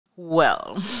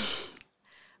Well,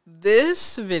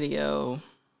 this video,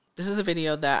 this is a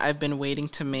video that I've been waiting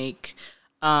to make.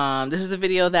 This is a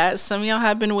video that some of y'all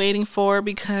have been waiting for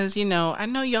because, I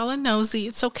know y'all are nosy.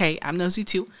 It's okay. I'm nosy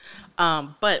too.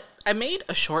 But I made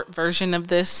a short version of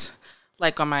this,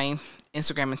 like on my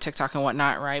Instagram and TikTok and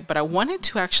whatnot, right? But I wanted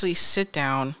to actually sit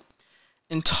down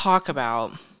and talk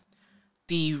about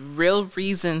the real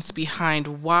reasons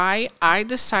behind why I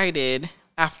decided,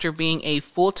 after being a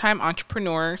full-time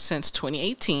entrepreneur since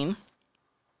 2018,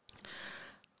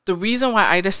 the reason why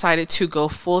I decided to go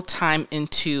full-time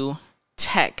into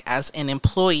tech as an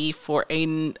employee for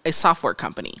a software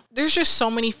company. There's just so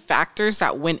many factors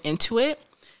that went into it,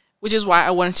 which is why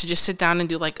I wanted to just sit down and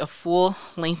do like a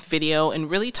full-length video and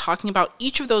really talking about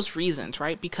each of those reasons,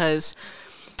 right? Because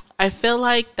I feel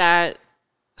like that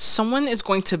someone is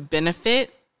going to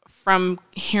benefit from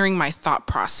hearing my thought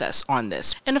process on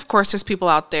this. And of course, there's people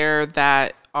out there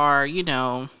that are,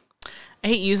 I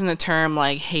hate using the term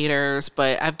like haters,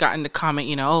 but I've gotten the comment,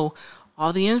 oh,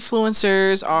 all the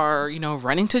influencers are,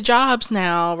 running to jobs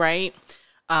now, right?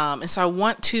 And so I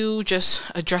want to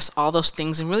just address all those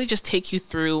things and really just take you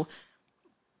through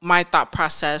my thought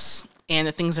process and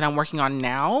the things that I'm working on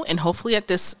now. And hopefully that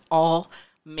this all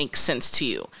makes sense to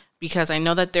you. Because I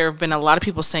know that there have been a lot of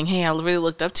people saying, hey, I really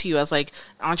looked up to you as like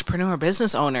an entrepreneur,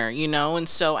 business owner, and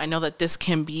so I know that this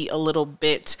can be a little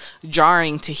bit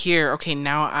jarring to hear, okay,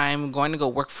 now I'm going to go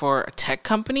work for a tech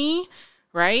company,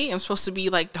 right? I'm supposed to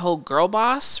be like the whole girl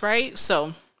boss, right?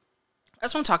 So I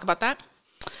just want to talk about that.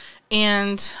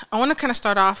 And I want to kind of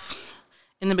start off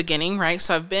in the beginning, right?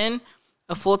 So I've been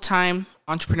a full-time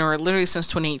entrepreneur literally since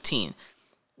 2018.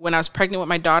 When I was pregnant with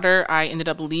my daughter, I ended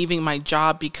up leaving my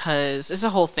job because it's a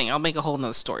whole thing. I'll make a whole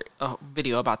nother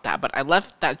video about that. But I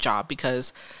left that job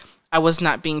because I was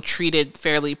not being treated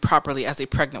fairly properly as a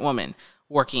pregnant woman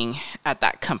working at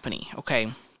that company.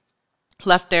 Okay.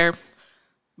 Left there,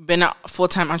 been a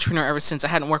full-time entrepreneur ever since. I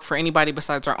hadn't worked for anybody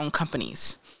besides our own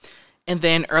companies. And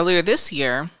then earlier this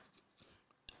year,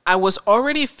 I was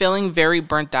already feeling very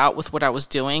burnt out with what I was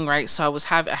doing, right? So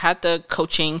I had the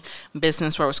coaching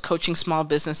business where I was coaching small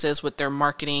businesses with their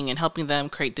marketing and helping them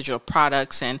create digital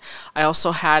products. And I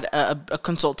also had a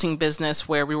consulting business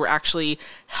where we were actually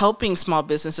helping small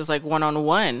businesses like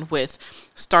one-on-one with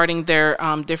starting their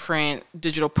different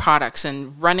digital products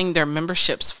and running their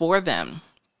memberships for them.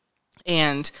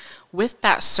 And with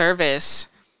that service,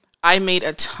 I made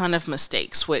a ton of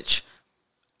mistakes, which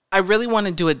I really want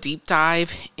to do a deep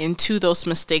dive into those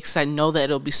mistakes. I know that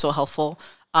it'll be so helpful.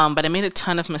 But I made a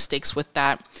ton of mistakes with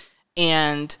that.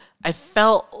 And I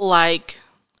felt like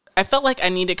I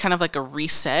needed kind of like a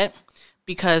reset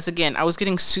because, again, I was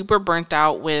getting super burnt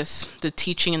out with the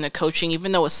teaching and the coaching,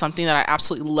 even though it's something that I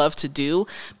absolutely love to do,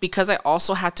 because I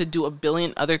also had to do a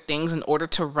billion other things in order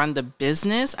to run the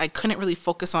business. I couldn't really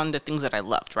focus on the things that I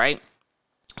loved, right?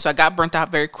 So I got burnt out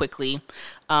very quickly.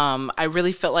 I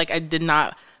really felt like I did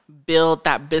not build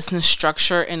that business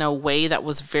structure in a way that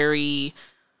was very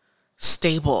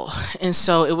stable. And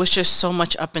so it was just so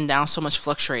much up and down, so much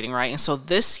fluctuating, right? And so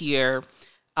this year,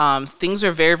 things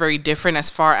are very, very different as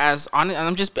far as, I'm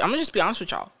gonna just be honest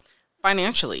with y'all,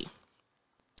 financially.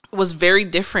 It was very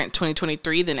different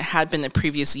 2023 than it had been the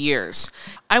previous years.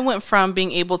 I went from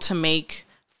being able to make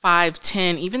 $5,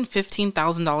 $10, even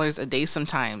 $15,000 a day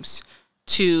sometimes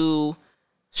to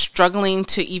struggling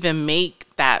to even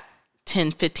make that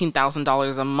 $10,000,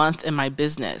 $15,000 a month in my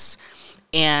business.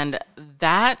 And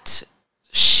that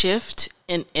shift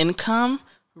in income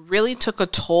really took a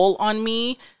toll on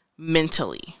me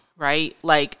mentally, right?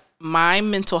 Like my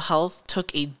mental health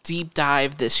took a deep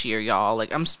dive this year, y'all.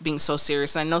 Like I'm being so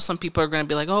serious. And I know some people are going to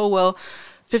be like, oh, well,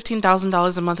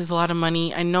 $15,000 a month is a lot of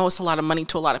money. I know it's a lot of money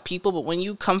to a lot of people, but when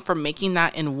you come from making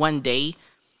that in one day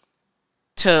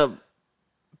to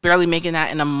barely making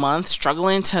that in a month,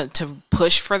 struggling to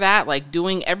push for that, like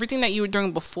doing everything that you were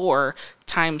doing before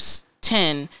times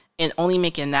 10 and only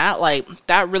making that, like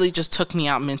that really just took me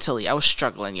out mentally. I was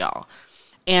struggling, y'all.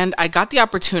 And I got the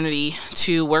opportunity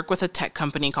to work with a tech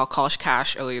company called College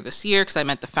Cash earlier this year because I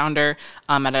met the founder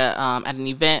at an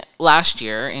event last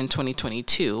year in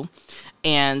 2022.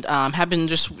 And have been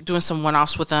just doing some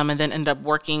one-offs with them and then ended up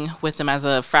working with them as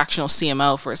a fractional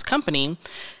CMO for his company.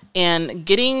 And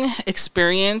getting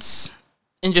experience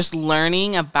and just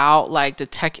learning about like the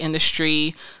tech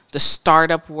industry, the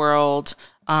startup world,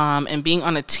 and being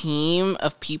on a team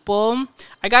of people,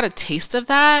 I got a taste of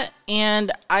that.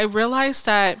 And I realized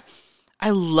that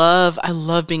I love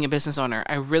being a business owner.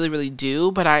 I really, really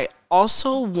do. But I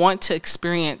also want to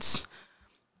experience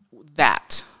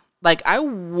that. Like I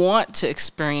want to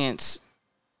experience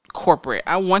corporate.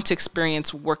 I want to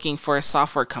experience working for a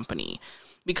software company.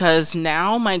 because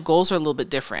now my goals are a little bit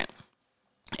different.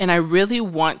 And I really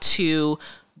want to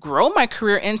grow my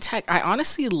career in tech. I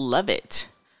honestly love it.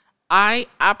 I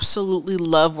absolutely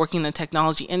love working in the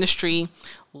technology industry,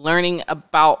 learning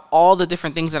about all the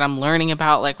different things that I'm learning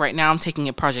about. Like right now, I'm taking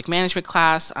a project management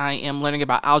class. I am learning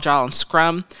about Agile and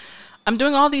Scrum. I'm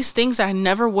doing all these things that I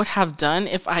never would have done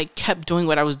if I kept doing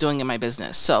what I was doing in my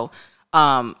business. So,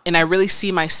 and I really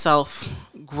see myself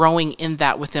growing in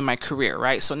that within my career,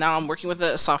 right? So now I'm working with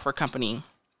a software company,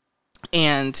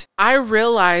 and I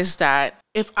realized that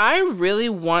if I really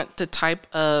want the type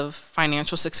of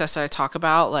financial success that I talk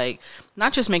about, like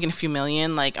not just making a few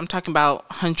million, like I'm talking about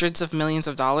hundreds of millions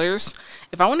of dollars,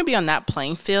 if I want to be on that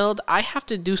playing field, I have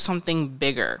to do something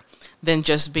bigger than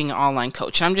just being an online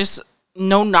coach. I'm just,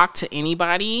 no knock to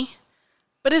anybody,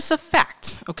 but it's a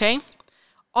fact, okay?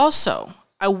 Also,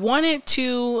 I wanted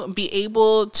to be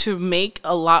able to make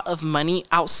a lot of money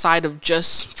outside of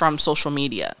just from social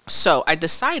media. So I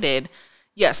decided,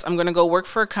 yes, I'm going to go work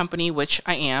for a company, which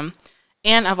I am.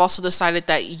 And I've also decided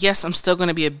that, yes, I'm still going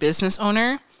to be a business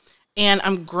owner, and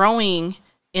I'm growing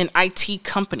an IT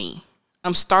company.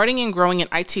 I'm starting and growing an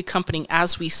IT company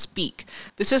as we speak.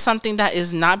 This is something that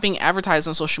is not being advertised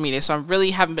on social media, so I really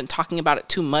haven't been talking about it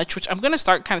too much, which I'm going to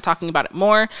start kind of talking about it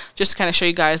more, just to kind of show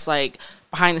you guys like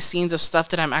behind the scenes of stuff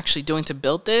that I'm actually doing to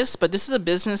build this. But this is a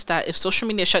business that if social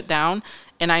media shut down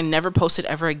and I never posted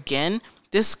ever again,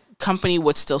 this company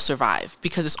would still survive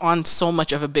because it's on so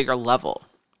much of a bigger level.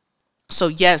 So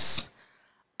yes,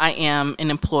 I am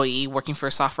an employee working for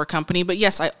a software company, but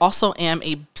yes, I also am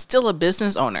still a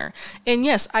business owner. And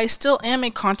yes, I still am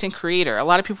a content creator. A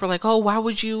lot of people are like, oh, why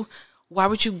would you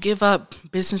give up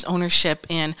business ownership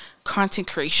and content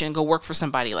creation and go work for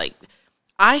somebody? Like,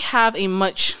 I have a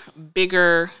much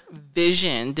bigger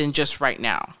vision than just right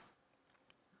now.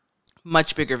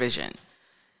 Much bigger vision.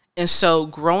 And so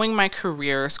growing my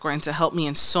career is going to help me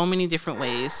in so many different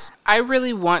ways. I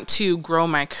really want to grow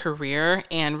my career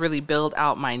and really build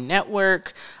out my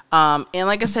network. And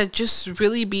like I said, just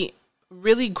really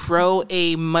grow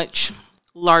a much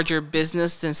larger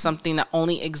business than something that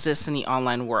only exists in the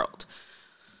online world.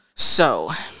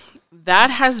 So that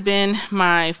has been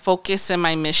my focus and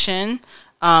my mission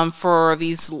for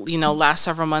these, last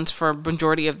several months, for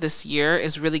majority of this year,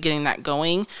 is really getting that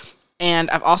going.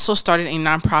 And I've also started a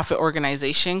nonprofit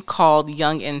organization called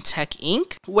Young in Tech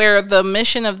Inc., where the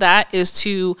mission of that is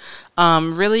to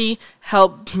really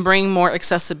help bring more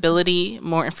accessibility,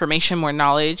 more information, more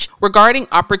knowledge regarding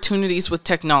opportunities with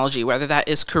technology, whether that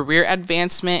is career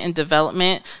advancement and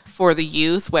development for the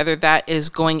youth, whether that is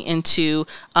going into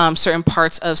certain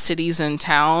parts of cities and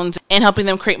towns and helping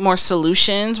them create more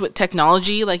solutions with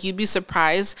technology. Like, you'd be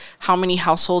surprised how many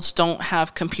households don't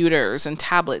have computers and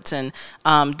tablets and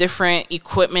different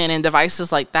equipment and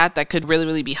devices like that could really,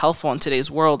 really be helpful in today's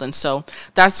world. And so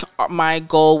that's my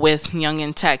goal with Young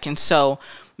in Tech. And so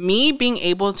me being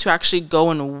able to actually go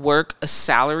and work a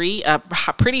salary, a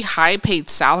pretty high paid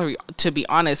salary, to be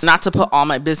honest, not to put all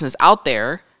my business out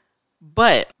there,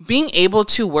 but being able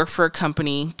to work for a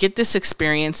company, get this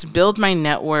experience, build my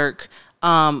network,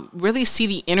 really see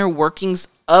the inner workings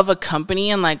of a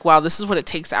company, and like, wow, this is what it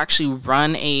takes to actually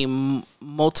run a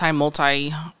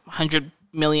multi-100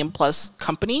 million plus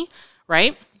company,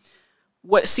 right?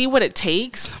 See what it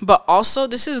takes, but also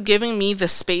this is giving me the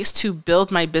space to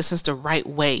build my business the right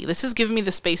way. This is giving me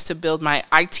the space to build my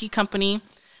IT company,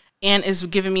 and is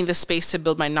giving me the space to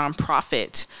build my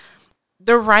nonprofit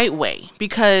the right way.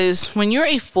 Because when you're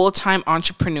a full-time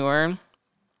entrepreneur,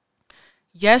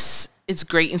 yes, it's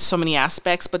great in so many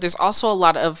aspects, but there's also a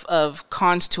lot of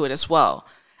cons to it as well.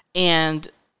 And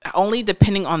only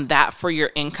depending on that for your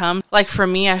income. Like for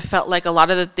me, I felt like a lot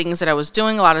of the things that I was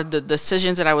doing, a lot of the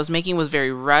decisions that I was making was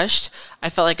very rushed. I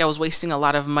felt like I was wasting a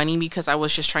lot of money because I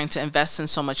was just trying to invest in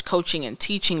so much coaching and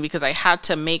teaching, because I had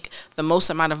to make the most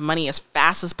amount of money as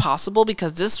fast as possible,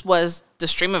 because this was the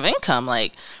stream of income.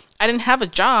 Like, I didn't have a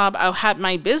job, I had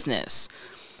my business.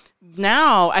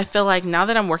 Now, I feel like now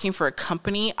that I'm working for a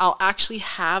company, I'll actually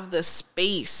have the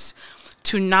space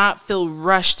to not feel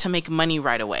rushed to make money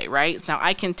right away, right? Now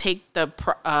I can take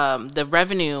the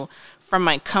revenue from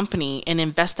my company and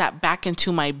invest that back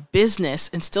into my business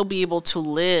and still be able to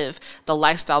live the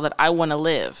lifestyle that I want to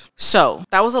live. So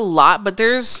that was a lot, but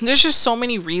there's just so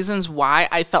many reasons why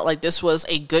I felt like this was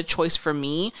a good choice for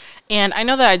me. And I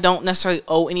know that I don't necessarily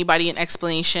owe anybody an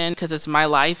explanation because it's my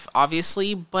life,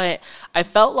 obviously, but I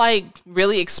felt like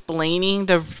really explaining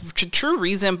the true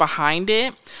reason behind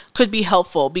it could be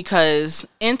helpful, because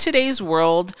in today's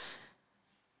world,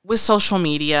 with social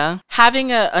media,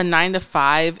 having a 9 to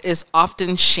 5 is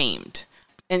often shamed.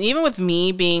 And even with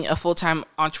me being a full-time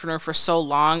entrepreneur for so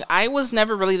long, I was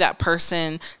never really that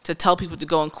person to tell people to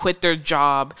go and quit their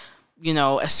job, you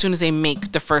know, as soon as they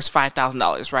make the first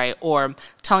 $5,000, right? Or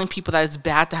telling people that it's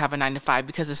bad to have a 9-to-5,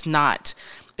 because it's not.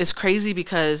 It's crazy,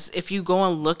 because if you go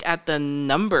and look at the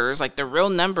numbers, like the real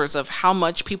numbers of how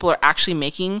much people are actually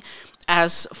making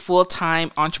as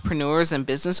full-time entrepreneurs and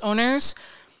business owners,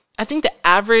 I think the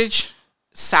average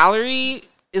salary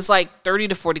is like 30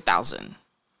 to 40,000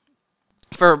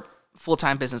 for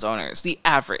full-time business owners, the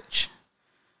average.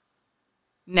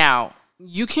 Now,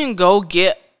 you can go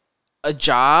get a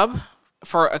job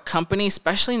for a company,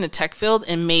 especially in the tech field,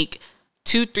 and make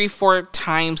 2, 3, 4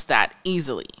 times that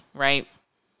easily, right?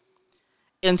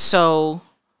 And so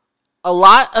a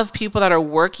lot of people that are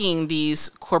working these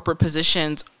corporate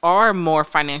positions are more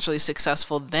financially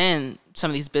successful than some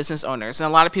of these business owners. And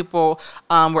a lot of people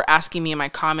were asking me in my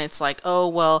comments like, oh,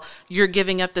 well, you're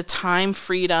giving up the time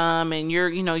freedom and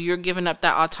you're giving up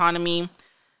that autonomy.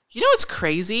 You know what's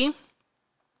crazy?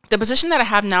 The position that I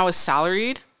have now is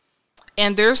salaried,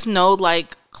 and there's no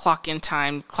like clock in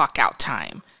time, clock out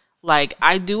time. Like,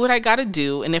 I do what I got to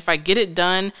do. And if I get it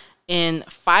done in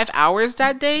 5 hours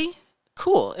that day,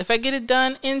 cool. If I get it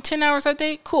done in 10 hours that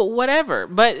day, cool, whatever.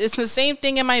 But it's the same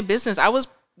thing in my business. I was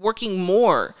working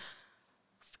more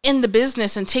in the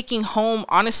business and taking home,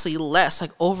 honestly, less,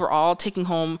 like overall taking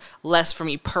home less for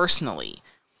me personally.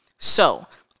 So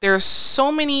there's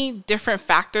so many different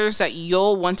factors that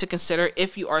you'll want to consider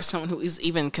if you are someone who is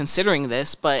even considering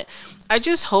this. But I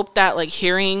just hope that like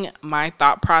hearing my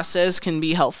thought process can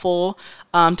be helpful,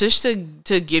 just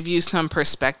to give you some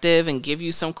perspective and give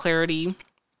you some clarity.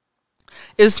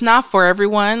 It's not for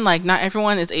everyone. Like, not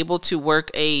everyone is able to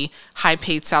work a high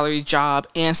paid salary job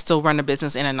and still run a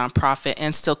business and a nonprofit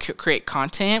and still create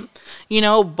content, you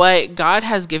know, but God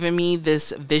has given me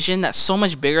this vision that's so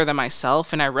much bigger than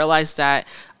myself. And I realized that,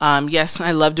 yes,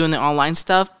 I love doing the online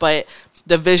stuff, but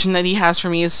the vision that he has for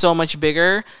me is so much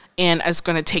bigger, and it's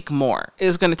going to take more.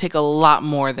 It's going to take a lot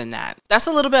more than that. That's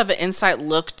a little bit of an inside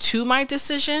look to my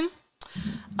decision.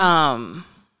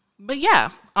 But yeah,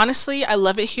 honestly, I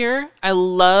love it here. I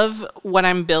love what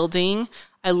I'm building.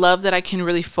 I love that I can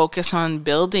really focus on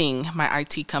building my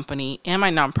IT company and my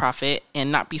nonprofit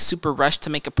and not be super rushed to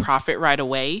make a profit right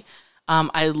away.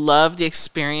 I love the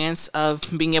experience of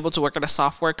being able to work at a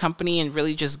software company and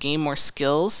really just gain more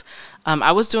skills.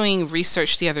 I was doing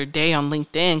research the other day on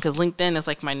LinkedIn, because LinkedIn is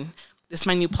like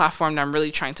my new platform that I'm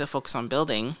really trying to focus on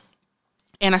building.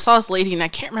 And I saw this lady, and I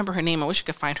can't remember her name. I wish I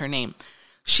could find her name.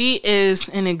 She is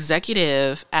an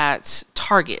executive at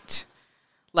Target,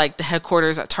 like the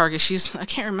headquarters at Target. I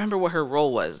can't remember what her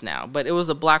role was now, but it was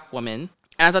a Black woman.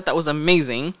 And I thought that was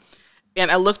amazing. And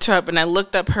I looked her up, and I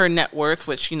looked up her net worth,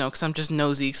 which, you know, because I'm just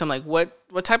nosy. Because I'm like, what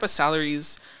type of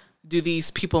salaries do these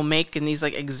people make in these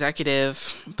like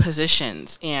executive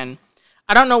positions? And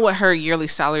I don't know what her yearly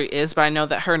salary is, but I know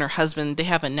that her and her husband, they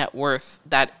have a net worth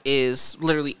that is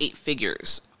literally 8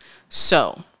 figures.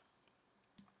 So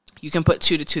you can put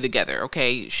 2 to 2 together,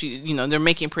 okay? They're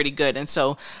making pretty good. And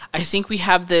so I think we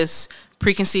have this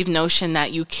preconceived notion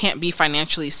that you can't be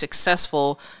financially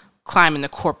successful climbing the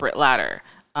corporate ladder.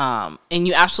 And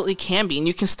you absolutely can be, and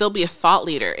you can still be a thought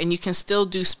leader, and you can still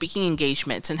do speaking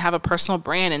engagements and have a personal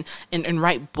brand and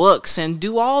write books and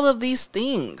do all of these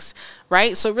things,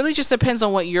 right? So it really just depends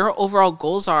on what your overall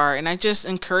goals are. And I just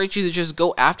encourage you to just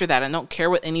go after that and don't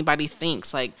care what anybody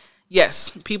thinks. Like,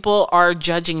 yes, people are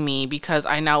judging me because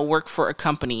I now work for a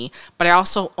company, but I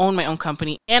also own my own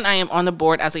company, and I am on the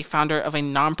board as a founder of a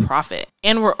nonprofit.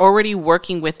 And we're already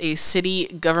working with a city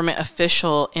government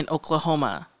official in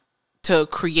Oklahoma to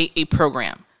create a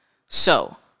program.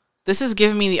 So this has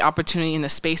given me the opportunity and the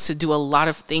space to do a lot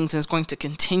of things, and it's going to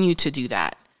continue to do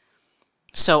that.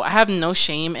 So I have no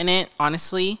shame in it,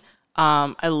 honestly.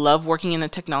 I love working in the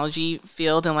technology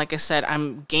field. And like I said,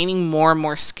 I'm gaining more and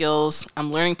more skills. I'm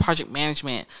learning project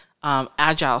management,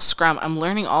 Agile, Scrum. I'm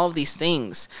learning all of these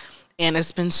things. And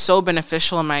it's been so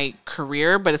beneficial in my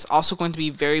career, but it's also going to be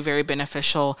very, very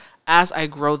beneficial as I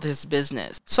grow this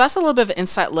business. So that's a little bit of an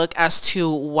inside look as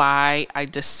to why I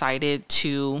decided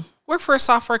to work for a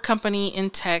software company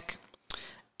in tech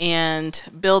and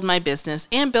build my business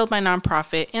and build my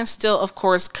nonprofit, and still, of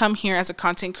course, come here as a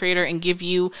content creator and give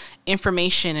you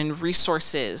information and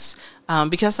resources,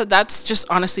 because that's just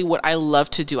honestly what I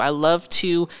love to do. I love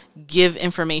to give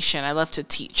information. I love to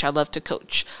teach. I love to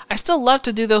coach. I still love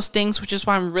to do those things, which is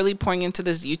why I'm really pouring into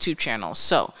this YouTube channel.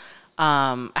 So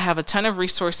I have a ton of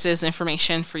resources,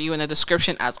 information for you in the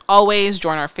description. As always,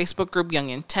 join our Facebook group, Young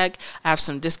in Tech. I have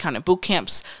some discounted boot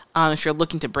camps if you're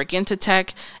looking to break into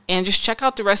tech. And just check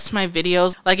out the rest of my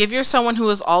videos. Like if you're someone who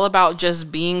is all about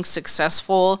just being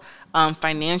successful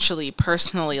financially,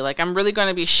 personally, like I'm really going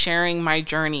to be sharing my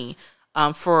journey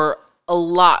for a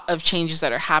lot of changes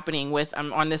that are happening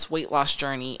I'm on this weight loss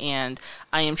journey, and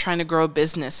I am trying to grow a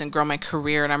business and grow my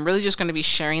career. And I'm really just going to be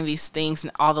sharing these things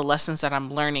and all the lessons that I'm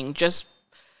learning, just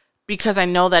because I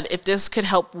know that if this could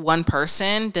help one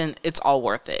person, then it's all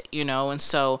worth it, you know? And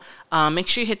so make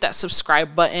sure you hit that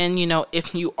subscribe button, you know,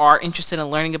 if you are interested in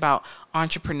learning about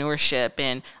entrepreneurship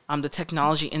and the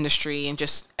technology industry and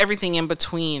just everything in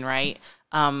between, right?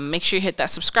 Make sure you hit that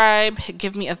subscribe,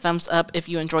 give me a thumbs up if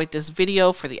you enjoyed this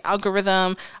video for the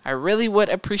algorithm. I really would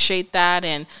appreciate that.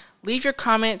 And leave your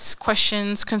comments,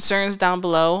 questions, concerns down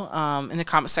below in the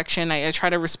comment section. I try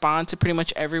to respond to pretty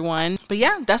much everyone. But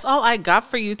yeah, that's all I got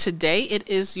for you today. It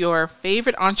is your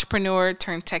favorite entrepreneur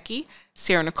turned techie,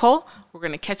 Sierra Nicole. We're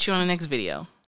going to catch you on the next video.